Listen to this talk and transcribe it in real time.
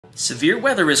Severe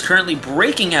weather is currently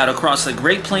breaking out across the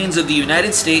Great Plains of the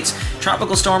United States.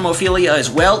 Tropical Storm Ophelia is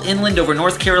well inland over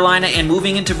North Carolina and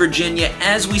moving into Virginia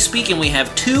as we speak, and we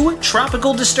have two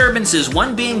tropical disturbances,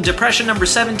 one being Depression number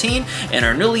 17 and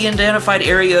our newly identified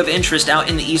area of interest out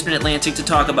in the Eastern Atlantic to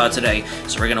talk about today.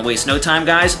 So we're going to waste no time,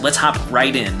 guys. Let's hop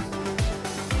right in.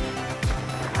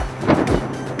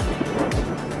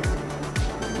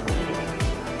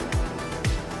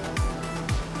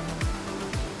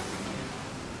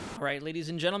 Alright, ladies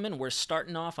and gentlemen, we're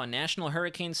starting off on National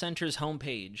Hurricane Center's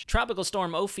homepage. Tropical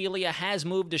Storm Ophelia has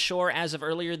moved ashore as of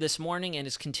earlier this morning and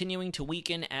is continuing to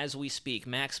weaken as we speak.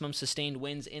 Maximum sustained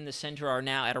winds in the center are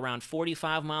now at around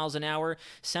 45 miles an hour.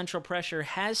 Central pressure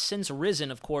has since risen,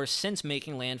 of course, since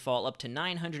making landfall up to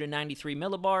 993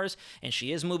 millibars, and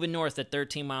she is moving north at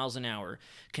 13 miles an hour.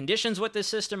 Conditions with this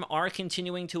system are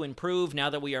continuing to improve now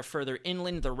that we are further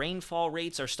inland. The rainfall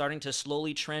rates are starting to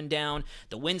slowly trend down.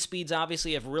 The wind speeds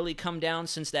obviously have really come down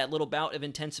since that little bout of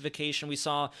intensification we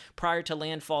saw prior to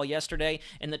landfall yesterday,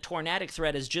 and the tornadic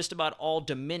threat is just about all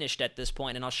diminished at this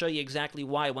point, and I'll show you exactly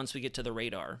why once we get to the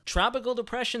radar. Tropical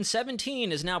Depression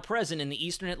 17 is now present in the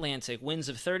Eastern Atlantic, winds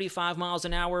of 35 miles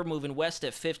an hour, moving west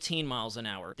at 15 miles an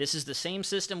hour. This is the same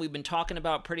system we've been talking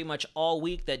about pretty much all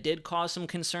week that did cause some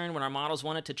concern when our models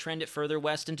wanted to trend it further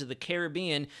west into the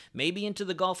Caribbean, maybe into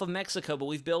the Gulf of Mexico, but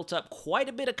we've built up quite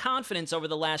a bit of confidence over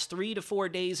the last 3 to 4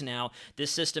 days now.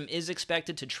 This system is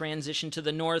expected to transition to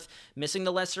the north, missing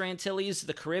the Lesser Antilles,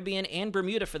 the Caribbean, and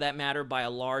Bermuda for that matter by a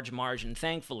large margin,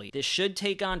 thankfully. This should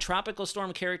take on tropical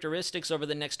storm characteristics over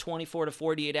the next 24 to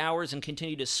 48 hours and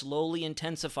continue to slowly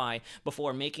intensify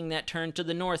before making that turn to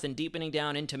the north and deepening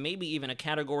down into maybe even a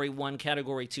Category 1,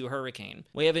 Category 2 hurricane.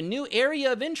 We have a new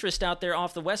area of interest out there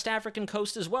off the West African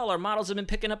coast as well. Our models have been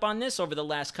picking up on this over the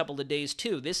last couple of days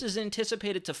too. This is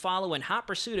anticipated to follow in hot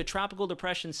pursuit of Tropical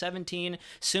Depression 17,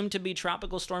 soon to be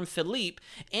Tropical Storm Philippe,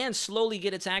 and slowly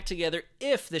get its act together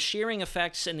if the shearing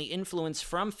effects and the influence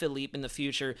from Philippe in the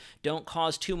future don't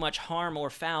cause too much harm or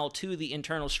foul to the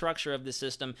internal structure of the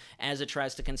system as it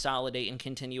tries to consolidate and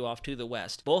continue off to the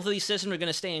west. Both of these systems are going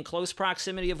to stay in close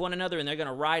proximity of one another, and they're going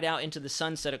to ride out into the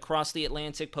sunset across the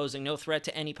Atlantic, posing no threat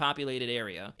to any populated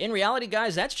area. In reality,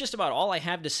 guys, that's just about all I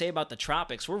have to say about the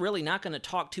tropics. We're really not going to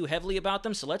talk too heavily about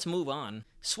them, so let's move on.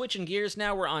 Switching gears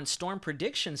now, we're on Storm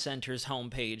Prediction Center's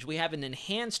homepage. We have an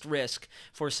enhanced risk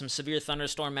for some severe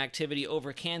thunderstorm activity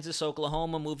over Kansas,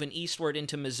 Oklahoma, moving eastward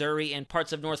into Missouri and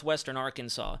parts of northwestern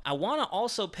Arkansas. I want to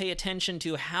also pay attention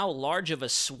to how large of a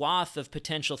swath of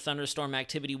potential thunderstorm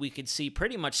activity we could see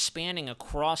pretty much spanning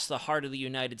across the heart of the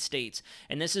United States.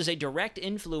 And this is a direct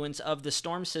influence of the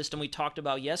storm system we talked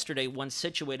about yesterday, once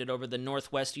situated over the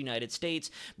northwest United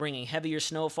States, bringing heavier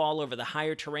snowfall over the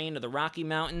higher terrain of the Rocky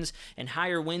Mountains and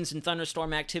higher winds and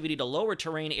thunderstorm activity to lower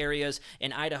terrain areas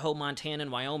in Idaho, Montana,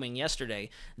 and Wyoming yesterday.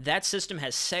 That system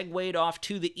has segued off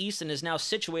to the east and is now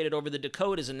situated over the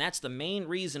Dakotas, and that's the main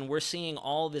reason we're seeing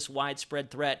all this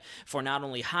widespread threat for not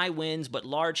only high winds, but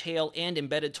large hail and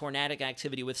embedded tornadic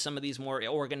activity with some of these more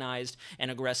organized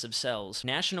and aggressive cells.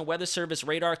 National Weather Service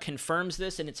radar confirms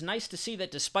this, and it's nice to see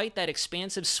that despite that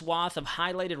expansive swath of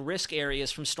highlighted risk areas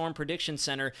from Storm Prediction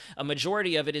Center, a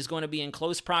majority of it is going to be in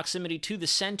close proximity to the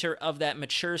center of that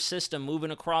mature system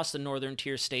moving across the northern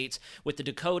tier states, with the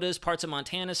Dakotas, parts of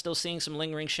Montana still seeing some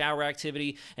lingering shower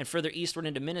activity, and further eastward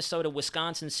into Minnesota,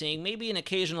 Wisconsin seeing maybe an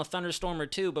occasional thunderstorm or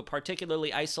two, but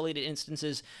particularly isolated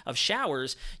instances of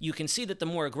showers. You can see that the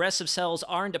more aggressive cells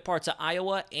are into parts of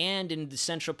Iowa and in the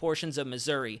central portions of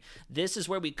Missouri. This is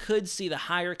where we could see the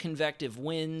higher convective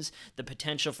winds, the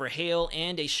potential for hail,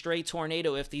 and a stray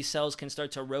tornado if these cells can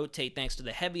start to rotate thanks to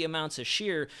the heavy amounts of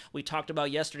shear we talked about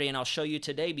yesterday, and I'll show you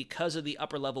today because of the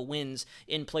upper level winds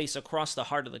in place across the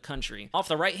heart of the country. Off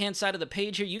the right hand side of the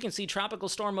page here, you can see Tropical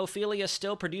Storm Ophelia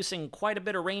still producing quite a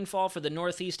bit of rainfall for the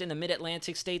northeast and the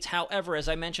mid-Atlantic states. However, as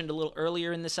I mentioned a little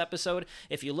earlier in this episode,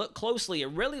 if you look closely, it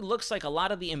really looks like a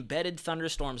lot of the embedded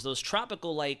thunderstorms, those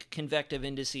tropical-like convective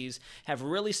indices, have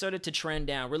really started to trend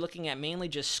down. We're looking at mainly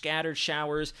just scattered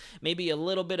showers, maybe a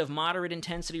little bit of moderate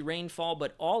intensity rainfall,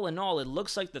 but all in all, it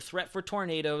looks like the threat for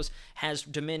tornadoes has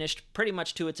diminished pretty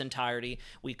much to its entirety.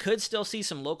 We could still see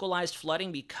some localized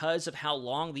flooding because of how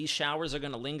long these showers are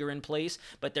going to linger in place,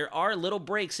 but there are little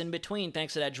breaks in between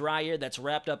thanks to that dry air that's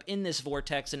wrapped up in this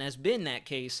vortex and has been that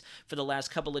case for the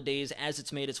last couple of days as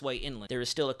it's made its way inland. There is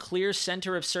still a clear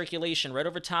center of circulation right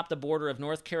over top the border of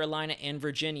North Carolina and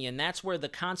Virginia, and that's where the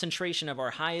concentration of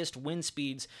our highest wind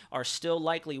speeds are still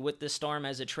likely with this storm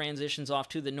as it transitions off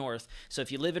to the north. So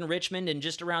if you live in Richmond and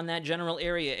just around that general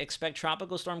area, expect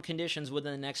tropical storm conditions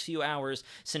within the next few hours,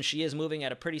 since she is moving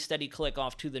at a pretty steady click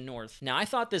off to the north. Now, I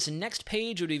thought this next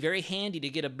page would be very handy to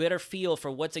get a better feel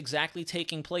for what's exactly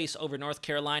taking place over North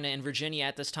Carolina and Virginia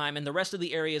at this time and the rest of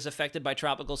the areas affected by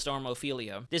Tropical Storm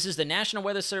Ophelia. This is the National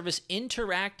Weather Service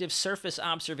Interactive Surface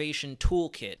Observation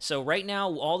Toolkit. So right now,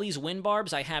 all these wind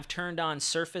barbs, I have turned on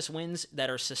surface winds that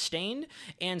are sustained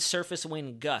and surface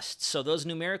wind gusts. So those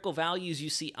numerical values you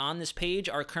see on this page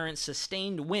are current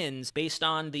sustained winds based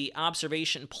on the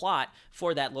observation plot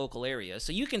for that local area.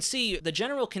 So you can see the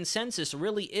general consensus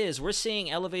really is we're seeing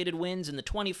elevated winds in the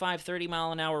 25-30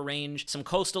 mile an hour range. Some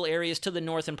coastal areas to the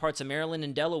north and parts of Maryland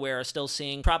and Delaware are still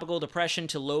seeing tropical depression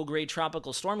to low-grade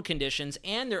tropical storm conditions,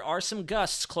 and there are some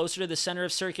gusts closer to the center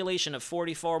of circulation of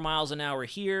 44 miles an hour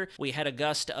here. We had a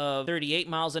gust of 38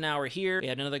 miles an hour here. We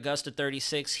had another gust of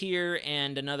 36 here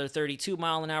and another 32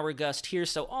 mile an hour gust here.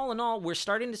 So all in all, we're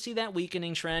starting to see that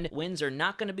weakening trend. Winds are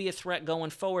not going to be a threat going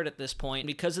forward at this point.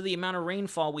 Because of the amount of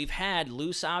rainfall we've had,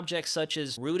 loose objects such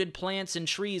as rooted plants and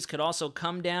trees could also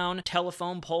come down.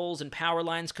 Telephone poles and power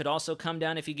lines could also come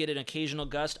down if you get an occasional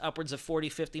gust upwards of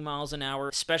 40-50 miles an hour,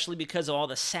 especially because of all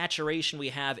the saturation we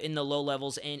have in the low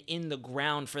levels and in the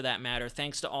ground for that matter,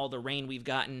 thanks to all the rain we've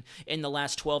gotten in the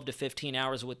last 12 to 15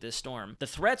 hours with this storm. The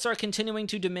threats are continuing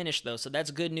to diminish though, so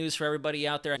that's good news for everybody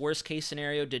out there. Worst case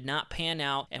scenario did not pan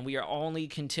out, and we are only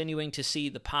continuing to see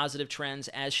the positive trends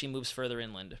as she moves further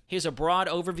inland. Here's a broad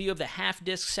overview of the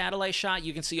half-disc satellite shot.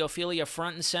 You can see Ophelia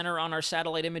front and center on our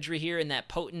satellite imagery here in that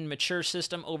potent, mature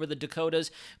system over the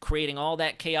Dakotas, creating all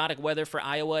that chaotic weather for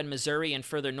Iowa and Missouri and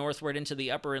further northward into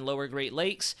the upper and lower Great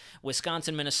Lakes,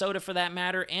 Wisconsin, Minnesota for that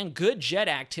matter, and good jet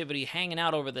activity hanging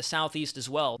out over the southeast as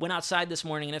well. Went outside this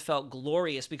morning and it felt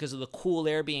glorious because of the cool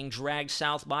air being dragged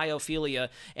south by Ophelia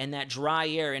and that dry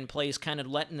air in place kind of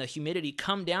letting the humidity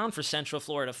come down for Central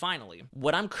Florida finally.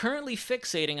 What I'm currently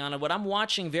fixating on and what I'm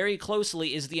watching very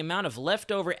closely is the amount of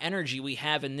leftover energy we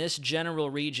have in this general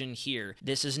region here.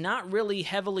 This is not really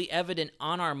heavily evident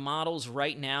on our models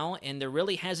right now, and there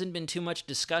really hasn't been too much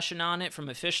discussion on it from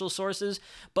official sources,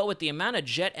 but with the amount of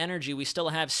jet energy we still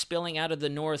have spilling out of the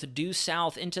north due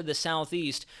south into the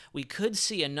southeast, we could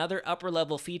see another upper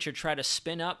level feature try to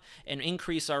spin up and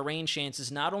increase our rain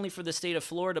chances not only for the state of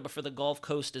Florida but for the Gulf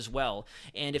Coast as well.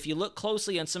 And if you look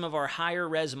closely on some of our higher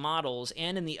res models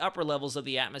and in the upper levels of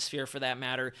the atmosphere for that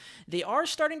matter, they are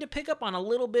starting to pick up on a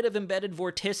little bit of embedded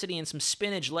vorticity and some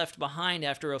spinach left behind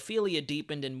after Ophelia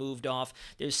deepened and moved off.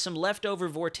 There's some leftover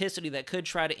vorticity that could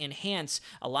try to enhance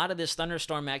a lot of this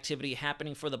thunderstorm activity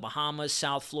happening for the Bahamas,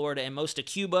 South Florida, and most of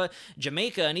Cuba,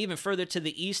 Jamaica, and even further to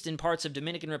the east in parts of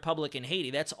Dominican Republic and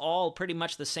Haiti. That's all pretty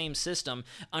much the same system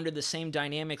under the same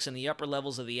dynamics in the upper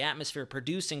levels of the atmosphere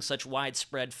producing such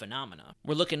widespread phenomena.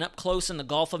 We're looking up close in the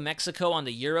Gulf of Mexico on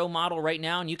the Euro model right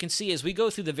now, and you can see as we go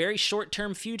through the very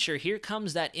short-term future, here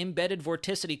comes that embedded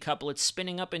vorticity couplet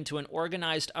spinning up into an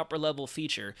organized upper level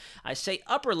feature. I say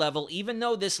upper level even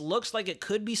though this looks like it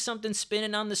could be something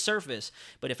spinning on the surface,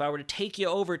 but if I were to take you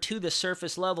over to the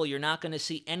surface level, you're not going to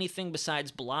see anything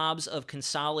besides blobs of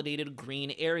consolidated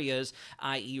green areas,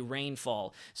 i.e.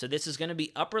 rainfall. So this is going to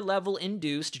be upper level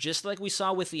induced, just like we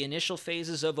saw with the initial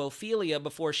phases of Ophelia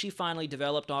before she finally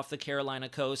developed off the Carolina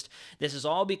coast. This is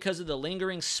all because of the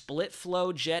lingering split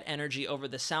flow jet energy over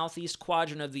the southeast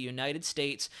quadrant of the United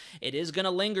States. It is going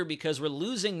to linger because we're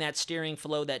losing that steering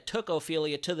flow that took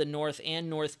Ophelia to the north and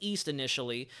northeast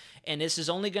initially, and this is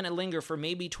only going to linger for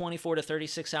maybe 24 to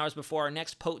 36 hours before our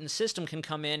next potent system can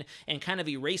come in and kind of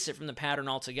erase it from the pattern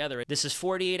altogether. This is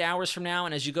 48 hours from now,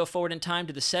 and as you go forward in time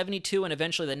to the 72 and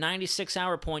eventually the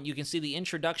 96-hour point, you can see the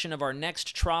introduction of our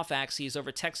next trough axes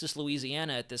over Texas,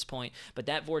 Louisiana at this point, but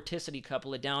that vorticity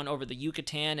couplet down over the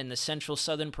Yucatan and the central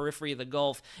southern periphery of the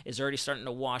Gulf is already starting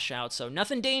to wash out. So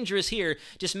nothing dangerous here,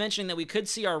 just mentioning that we could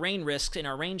see our rain risks and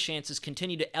our rain chances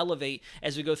continue to elevate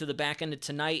as we go through the back end of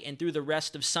tonight and through the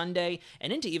rest of Sunday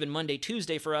and into even Monday,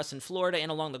 Tuesday for us in Florida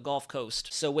and along the Gulf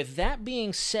Coast. So with that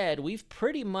being said, we've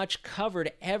pretty much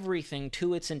covered everything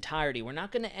to its entirety. We're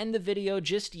not going to end the video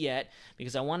just yet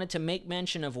because I wanted to make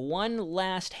mention of one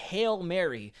last Hail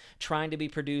Mary trying to be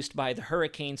produced by the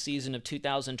hurricane season of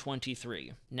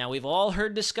 2023. Now, we've all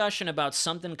heard discussion about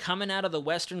something coming out of the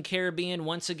Western Caribbean,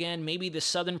 once again, maybe the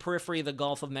southern periphery of the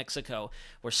Gulf of Mexico.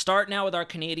 We're starting out with our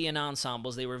Canadian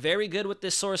ensembles. They were very good with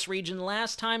this source region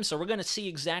last time, so we're going to see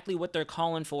exactly what they're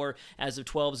calling for as of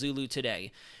 12 Zulu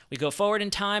today. We go forward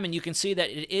in time, and you can see that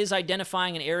it is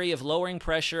identifying an area of lowering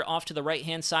pressure off to the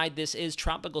right-hand side. This is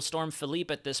Tropical Storm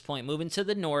Philippe at this point. Moving to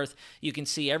the north, you can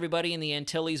see everybody in the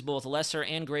Antilles, both lesser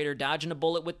and greater, dodging a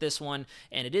bullet with this one,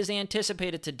 and it is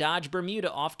anticipated to dodge Bermuda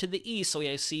off to the east, so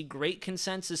we see great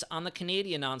consensus on the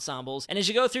Canadian ensembles. And as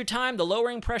you go through time, the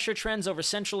lowering pressure trends over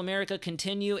Central America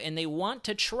continue, and they want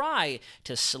to try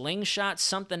to slingshot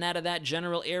something out of that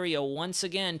general area once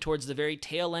again towards towards the very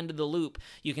tail end of the loop,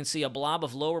 you can see a blob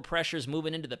of lower pressures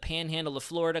moving into the panhandle of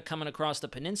Florida, coming across the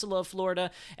peninsula of Florida,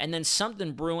 and then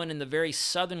something brewing in the very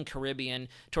southern Caribbean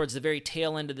towards the very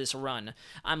tail end of this run.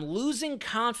 I'm losing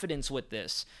confidence with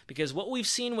this because what we've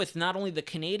seen with not only the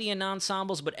Canadian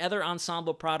ensembles, but other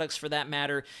ensemble products for that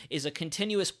matter, is a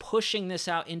continuous pushing this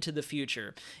out into the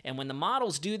future. And when the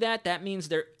models do that, that means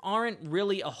there aren't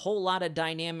really a whole lot of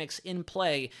dynamics in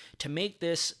play to make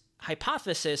this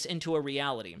hypothesis into a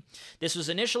reality. This was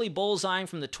initially bullseyeing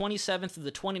from the 27th to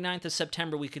the 29th of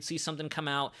September. We could see something come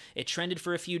out. It trended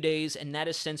for a few days, and that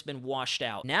has since been washed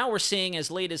out. Now we're seeing as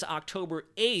late as October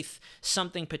 8th,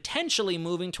 something potentially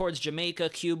moving towards Jamaica,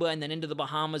 Cuba, and then into the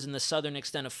Bahamas and the southern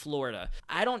extent of Florida.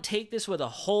 I don't take this with a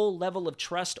whole level of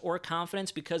trust or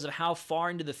confidence because of how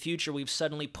far into the future we've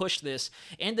suddenly pushed this,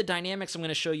 and the dynamics I'm going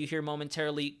to show you here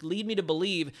momentarily lead me to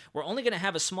believe we're only going to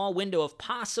have a small window of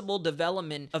possible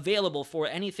development available for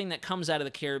anything that comes out of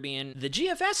the Caribbean. The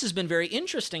GFS has been very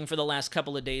interesting for the last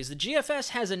couple of days. The GFS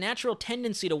has a natural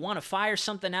tendency to want to fire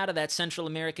something out of that Central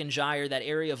American gyre, that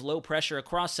area of low pressure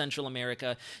across Central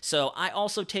America. So I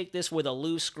also take this with a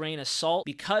loose grain of salt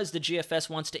because the GFS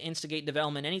wants to instigate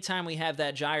development anytime we have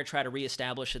that gyre try to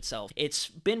reestablish itself. It's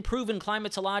been proven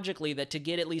climatologically that to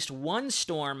get at least one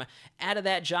storm out of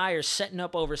that gyre setting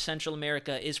up over Central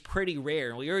America is pretty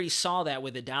rare. We already saw that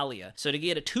with Idalia. So to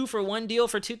get a 2-for-1 deal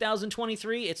for 2023,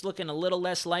 it's looking a little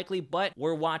less likely, but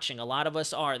we're watching. A lot of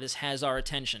us are. This has our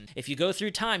attention. If you go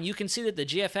through time, you can see that the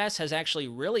GFS has actually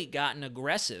really gotten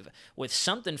aggressive with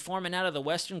something forming out of the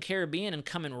Western Caribbean and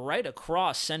coming right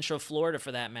across Central Florida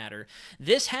for that matter.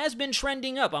 This has been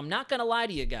trending up. I'm not going to lie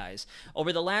to you guys.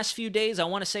 Over the last few days, I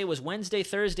want to say it was Wednesday,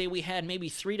 Thursday, we had maybe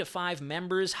 3 to 5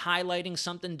 members highlighting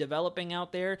something developing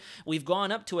out there. We've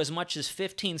gone up to as much as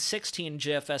 15, 16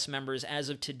 GFS members as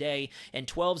of today, and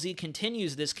 12Z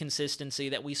continues this consistency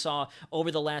that we saw over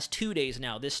the last 2 days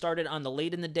now. This started on the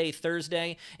late in the day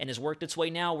Thursday and has worked its way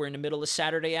now. We're in the middle of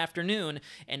Saturday afternoon,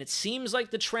 and it seems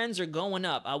like the trends are going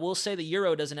up. I will say the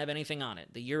Euro doesn't have anything on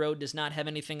it. The Euro does not have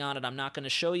anything on it. I'm not going to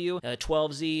show you.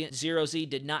 12Z, 0Z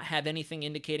did not have anything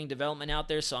indicating development out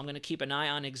there, so I'm going to keep an eye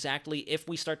on exactly if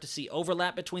we start to see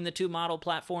overlap between the two model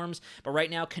platforms. But right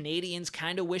now, Canadian's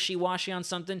kind of wishy-washy on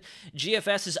something.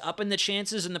 GFS is up in the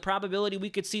chances and the probability we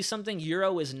could see something.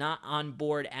 Euro is not on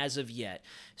board as of yet.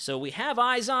 So we have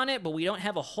eyes on it, but we don't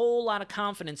have a whole lot of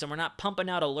confidence, and we're not pumping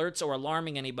out alerts or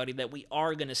alarming anybody that we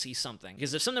are going to see something.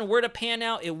 Because if something were to pan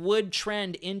out, it would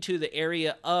trend into the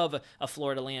area of a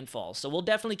Florida landfall. So we'll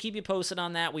definitely keep you posted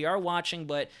on that. We are watching,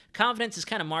 but confidence is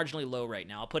kind of marginally low right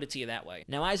now. I'll put it to you that way.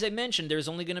 Now, as I mentioned, there's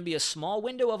only going to be a small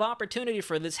window of opportunity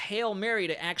for this Hail Mary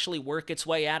to actually work its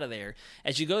way out of there.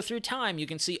 As you go through time, you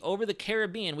can see over the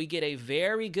Caribbean, we get a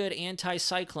very good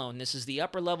anticyclone. This is the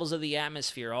upper levels of the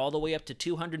atmosphere, all the way up to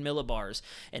 200 millibars.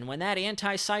 And when that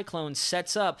anticyclone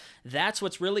sets up, that's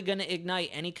what's really going to ignite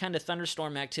any kind of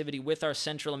thunderstorm activity with our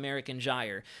Central American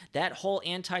gyre. That whole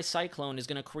anticyclone is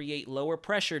going to create lower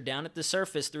pressure down at the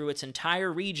surface through its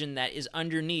entire region that is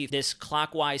underneath this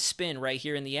clockwise spin right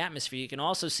here in the atmosphere. You can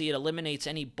also see it eliminates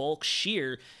any bulk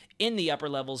shear in the upper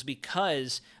levels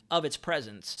because of its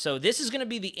presence. So this is going to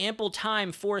be the ample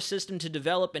time for a system to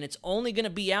develop, and it's only going to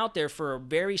be out there for a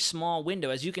very small window.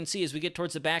 As you can see, as we get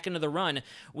towards the back end of the run,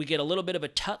 we get a little bit of a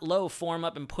tut low form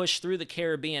up and push through the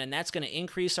Caribbean, and that's going to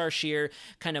increase our shear,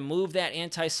 kind of move that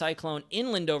anticyclone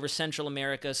inland over Central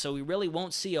America, so we really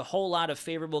won't see a whole lot of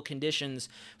favorable conditions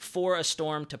for a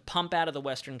storm to pump out of the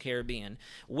Western Caribbean.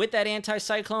 With that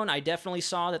anticyclone, I definitely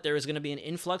saw that there is going to be an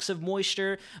influx of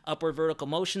moisture, upward vertical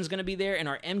motion is going to be there, and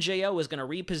our MJO is going to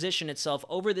reposition itself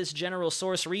over this general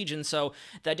source region. So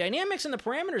the dynamics and the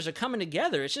parameters are coming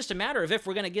together. It's just a matter of if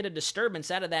we're going to get a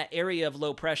disturbance out of that area of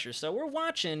low pressure. So we're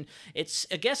watching. It's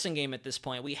a guessing game at this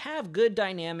point. We have good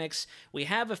dynamics. We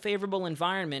have a favorable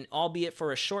environment, albeit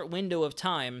for a short window of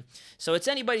time. So it's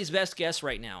anybody's best guess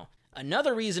right now.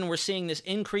 Another reason we're seeing this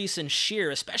increase in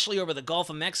shear, especially over the Gulf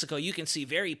of Mexico, you can see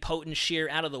very potent shear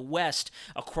out of the west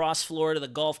across Florida, the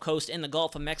Gulf Coast, and the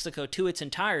Gulf of Mexico to its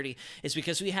entirety, is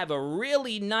because we have a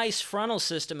really nice frontal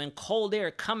system and cold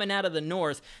air coming out of the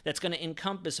north that's going to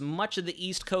encompass much of the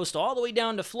east coast all the way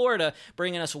down to Florida,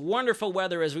 bringing us wonderful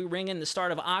weather as we ring in the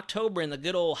start of October and the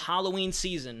good old Halloween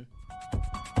season.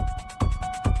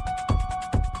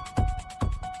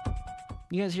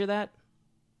 You guys hear that?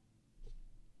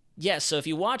 Yes, so if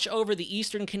you watch over the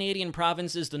eastern Canadian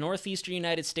provinces, the northeastern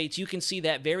United States, you can see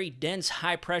that very dense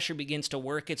high pressure begins to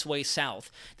work its way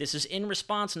south. This is in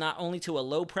response not only to a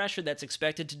low pressure that's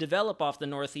expected to develop off the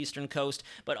northeastern coast,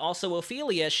 but also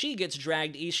Ophelia, as she gets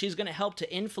dragged east, she's going to help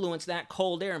to influence that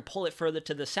cold air and pull it further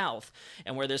to the south.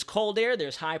 And where there's cold air,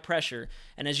 there's high pressure.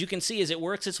 And as you can see, as it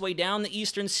works its way down the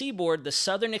eastern seaboard, the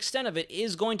southern extent of it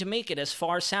is going to make it as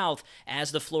far south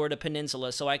as the Florida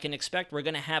Peninsula. So I can expect we're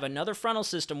going to have another frontal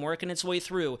system working its way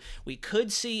through. We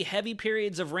could see heavy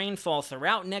periods of rainfall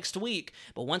throughout next week,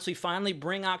 but once we finally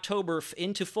bring October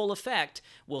into full effect,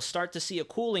 we'll start to see a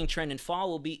cooling trend and fall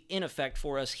will be in effect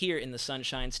for us here in the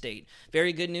Sunshine State.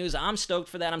 Very good news. I'm stoked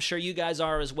for that. I'm sure you guys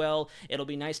are as well. It'll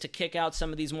be nice to kick out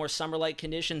some of these more summer-like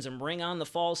conditions and bring on the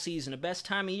fall season, the best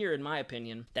time of year in my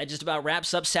opinion. That just about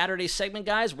wraps up Saturday's segment,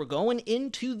 guys. We're going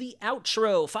into the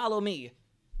outro. Follow me.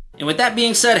 And with that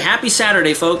being said, happy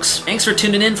Saturday, folks. Thanks for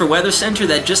tuning in for Weather Center.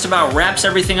 That just about wraps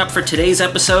everything up for today's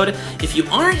episode. If you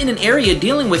aren't in an area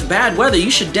dealing with bad weather, you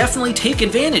should definitely take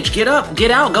advantage. Get up, get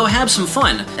out, go have some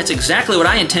fun. That's exactly what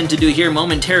I intend to do here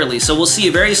momentarily, so we'll see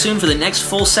you very soon for the next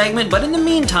full segment. But in the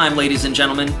meantime, ladies and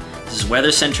gentlemen, this is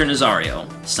Weather Center Nazario,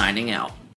 signing out.